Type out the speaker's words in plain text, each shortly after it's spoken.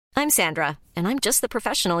I'm Sandra, and I'm just the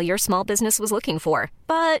professional your small business was looking for.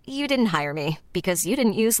 But you didn't hire me because you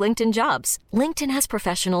didn't use LinkedIn Jobs. LinkedIn has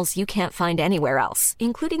professionals you can't find anywhere else,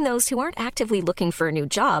 including those who aren't actively looking for a new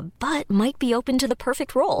job, but might be open to the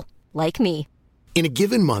perfect role, like me. In a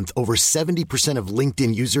given month, over 70% of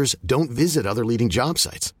LinkedIn users don't visit other leading job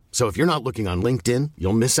sites. So if you're not looking on LinkedIn,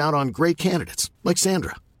 you'll miss out on great candidates like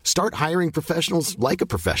Sandra. Start hiring professionals like a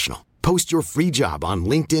professional. Post your free job on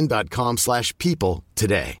linkedin.com/people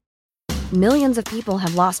today. Millions of people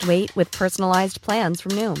have lost weight with personalized plans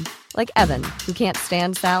from Noom. Like Evan, who can't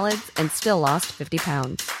stand salads and still lost 50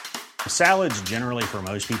 pounds. Salads generally for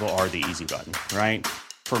most people are the easy button, right?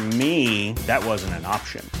 For me, that wasn't an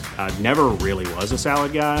option. I never really was a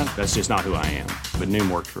salad guy. That's just not who I am. But Noom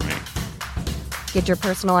worked for me. Get your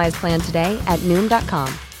personalized plan today at Noom.com.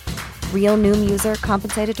 Real Noom user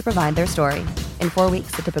compensated to provide their story. In 4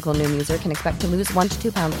 weeks, the typical Noom user can expect to lose 1 to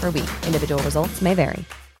 2 pounds per week. Individual results may vary.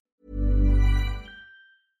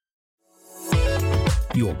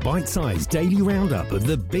 Your bite-sized daily roundup of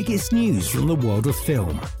the biggest news from the world of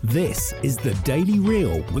film. This is The Daily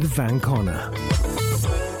Reel with Van Connor.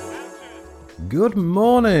 Good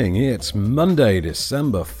morning, it's Monday,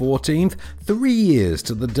 December 14th, 3 years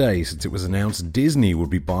to the day since it was announced Disney would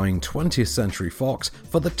be buying 20th Century Fox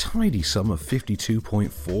for the tidy sum of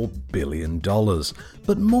 $52.4 billion.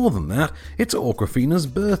 But more than that, it's Awkwafina's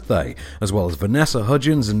birthday, as well as Vanessa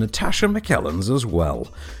Hudgens and Natasha McKellen's as well.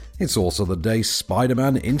 It's also the day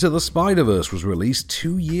Spider-Man Into the Spider-Verse was released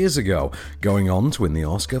 2 years ago, going on to win the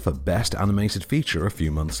Oscar for Best Animated Feature a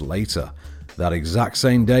few months later. That exact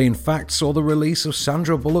same day, in fact, saw the release of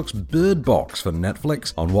Sandra Bullock's Bird Box for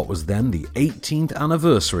Netflix on what was then the 18th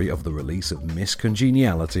anniversary of the release of Miss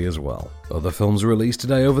Congeniality as well. Other films released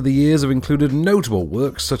today over the years have included notable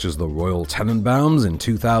works such as The Royal Tenenbaums in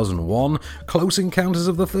 2001, Close Encounters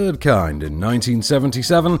of the Third Kind in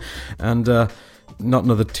 1977, and not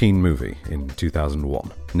another teen movie in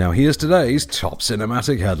 2001. Now here's today's top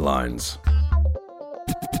cinematic headlines.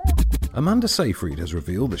 Amanda Seyfried has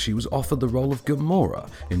revealed that she was offered the role of Gamora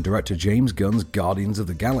in director James Gunn's Guardians of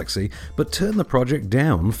the Galaxy, but turned the project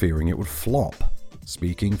down, fearing it would flop.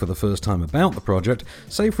 Speaking for the first time about the project,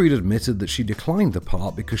 Seyfried admitted that she declined the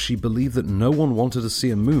part because she believed that no one wanted to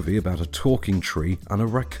see a movie about a talking tree and a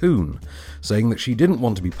raccoon, saying that she didn't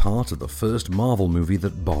want to be part of the first Marvel movie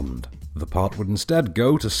that bombed. The part would instead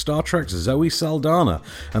go to Star Trek's Zoe Saldana,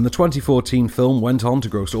 and the 2014 film went on to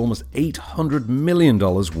gross almost $800 million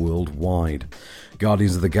worldwide.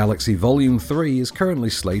 Guardians of the Galaxy Volume 3 is currently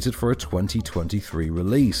slated for a 2023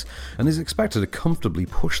 release, and is expected to comfortably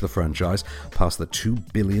push the franchise past the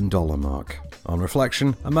 $2 billion mark. On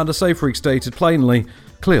reflection, Amanda Seyfried stated plainly,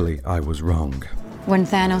 "Clearly I was wrong." When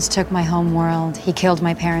Thanos took my home world, he killed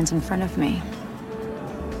my parents in front of me.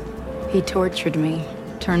 He tortured me,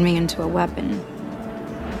 turned me into a weapon.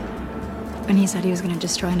 When he said he was going to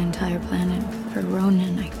destroy an entire planet for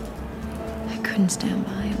Ronan, I couldn't stand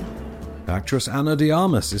by him. Actress Ana de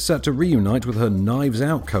Armas is set to reunite with her Knives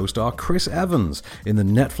Out co-star Chris Evans in the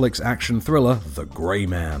Netflix action thriller The Grey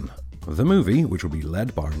Man. The movie, which will be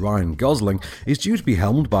led by Ryan Gosling, is due to be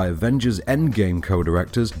helmed by Avengers Endgame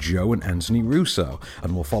co-directors Joe and Anthony Russo,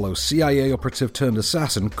 and will follow CIA operative turned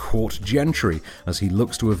assassin Court Gentry as he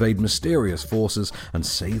looks to evade mysterious forces and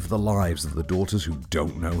save the lives of the daughters who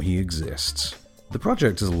don't know he exists. The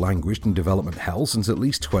project has languished in development hell since at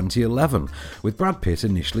least 2011, with Brad Pitt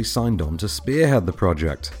initially signed on to spearhead the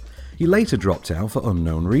project. He later dropped out for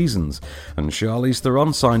unknown reasons, and Charlize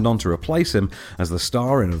Theron signed on to replace him as the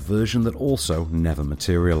star in a version that also never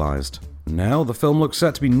materialized. Now, the film looks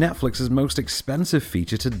set to be Netflix's most expensive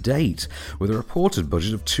feature to date, with a reported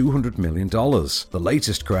budget of $200 million. The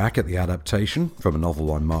latest crack at the adaptation, from a novel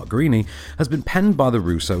by Mark Greaney, has been penned by the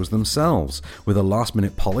Russos themselves, with a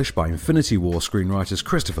last-minute polish by Infinity War screenwriters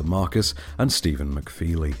Christopher Marcus and Stephen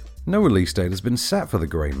McFeely. No release date has been set for The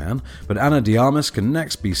Grey Man, but Ana de Armas can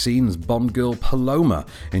next be seen as Bond girl Paloma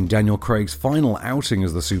in Daniel Craig's final outing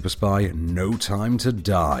as the super spy No Time to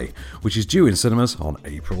Die, which is due in cinemas on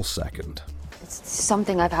April 2nd. It's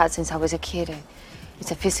something I've had since I was a kid.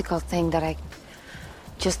 It's a physical thing that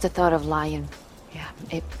just the thought of lying,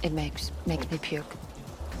 it makes me puke.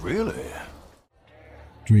 Really?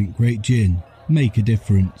 Drink great gin. Make a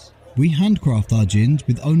difference. We handcraft our gins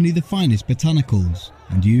with only the finest botanicals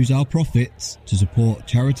and use our profits to support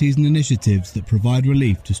charities and initiatives that provide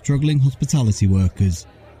relief to struggling hospitality workers.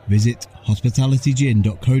 Visit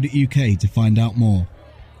hospitalitygin.co.uk to find out more.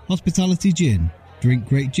 Hospitality Gin. Drink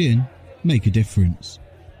great gin. Make a difference.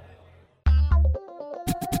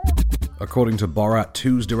 According to Borat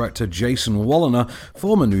 2's director Jason Woliner,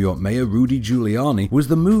 former New York Mayor Rudy Giuliani was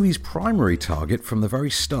the movie's primary target from the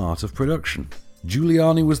very start of production.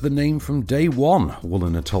 Giuliani was the name from day one,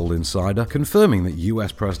 Woliner told Insider, confirming that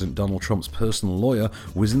US President Donald Trump's personal lawyer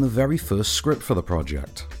was in the very first script for the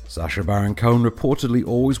project. Sacha Baron Cohen reportedly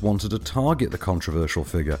always wanted to target the controversial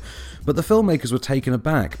figure, but the filmmakers were taken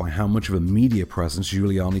aback by how much of a media presence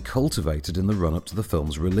Giuliani cultivated in the run-up to the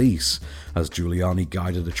film's release, as Giuliani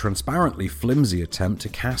guided a transparently flimsy attempt to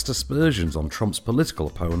cast aspersions on Trump's political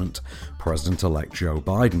opponent, President-elect Joe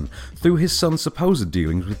Biden, through his son's supposed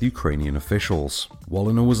dealings with Ukrainian officials.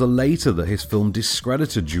 Woliner was elated that his film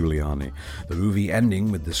discredited Giuliani, the movie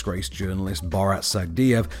ending with disgraced journalist Borat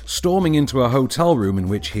Sagdiyev storming into a hotel room in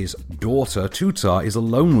which his daughter, Tutar, is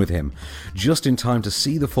alone with him, just in time to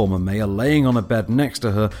see the former mayor laying on a bed next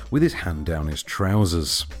to her with his hand down his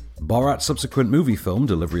trousers. Borat's subsequent movie film,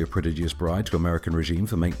 Delivery of Prodigious Bride to American Regime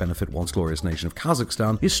for Make Benefit Once Glorious Nation of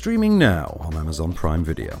Kazakhstan, is streaming now on Amazon Prime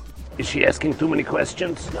Video. Is she asking too many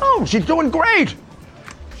questions? No, she's doing great.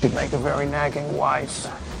 She'd make a very nagging wife.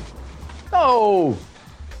 No!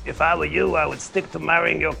 If I were you, I would stick to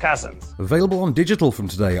marrying your cousins. Available on digital from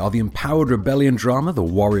today are the Empowered Rebellion drama The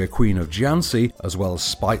Warrior Queen of Jhansi, as well as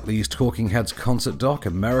Spike Lee's Talking Heads concert doc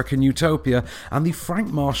American Utopia, and the Frank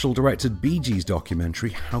Marshall-directed Bee Gees documentary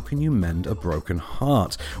How Can You Mend a Broken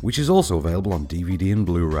Heart, which is also available on DVD and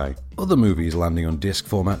Blu-ray. Other movies landing on disc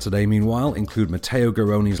format today, meanwhile, include Matteo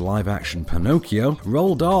Garoni's live-action Pinocchio,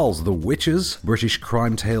 Roald Dahl's The Witches, British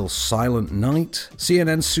crime tale Silent Night,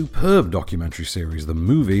 CNN's superb documentary series The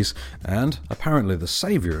Movies, and, apparently the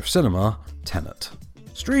saviour of cinema, Tenet.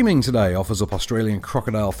 Streaming today offers up Australian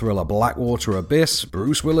crocodile thriller Blackwater Abyss,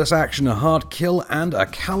 Bruce Willis action A Hard Kill, and A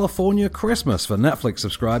California Christmas for Netflix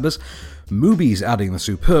subscribers. Mubi's adding the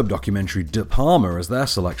superb documentary De Palma as their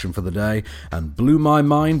selection for the day, and Blew My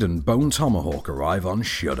Mind and Bone Tomahawk arrive on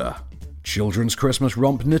Shudder. Children's Christmas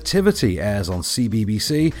romp Nativity airs on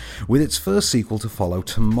CBBC, with its first sequel to follow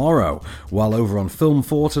tomorrow, while over on Film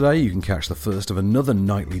 4 today you can catch the first of another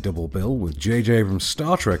nightly double bill with J.J. Abrams'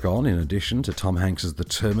 Star Trek on, in addition to Tom Hanks' The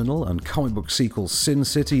Terminal and comic book sequel Sin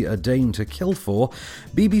City: A Dame to Kill For.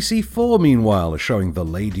 BBC 4 meanwhile is showing The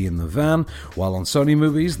Lady in the Van, while on Sony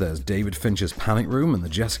Movies there's David Fincher's Panic Room and the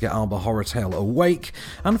Jessica Alba horror tale Awake,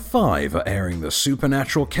 and 5 are airing the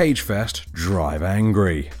supernatural cage fest Drive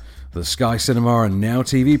Angry. The Sky Cinema and Now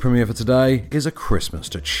TV premiere for today is A Christmas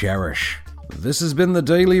to Cherish. This has been the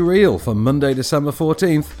Daily Reel for Monday, December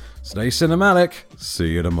 14th. Stay cinematic.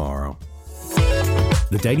 See you tomorrow.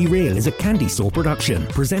 The Daily Reel is a Candy Store production,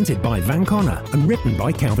 presented by Van Connor and written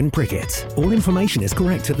by Calvin Prickett. All information is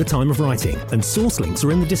correct at the time of writing, and source links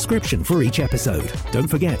are in the description for each episode. Don't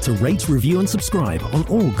forget to rate, review and subscribe on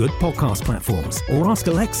all good podcast platforms, or ask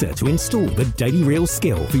Alexa to install the Daily Reel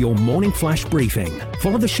skill for your morning flash briefing.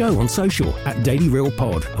 Follow the show on social at Daily Reel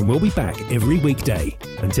Pod, and we'll be back every weekday.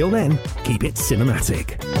 Until then, keep it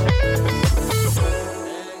cinematic.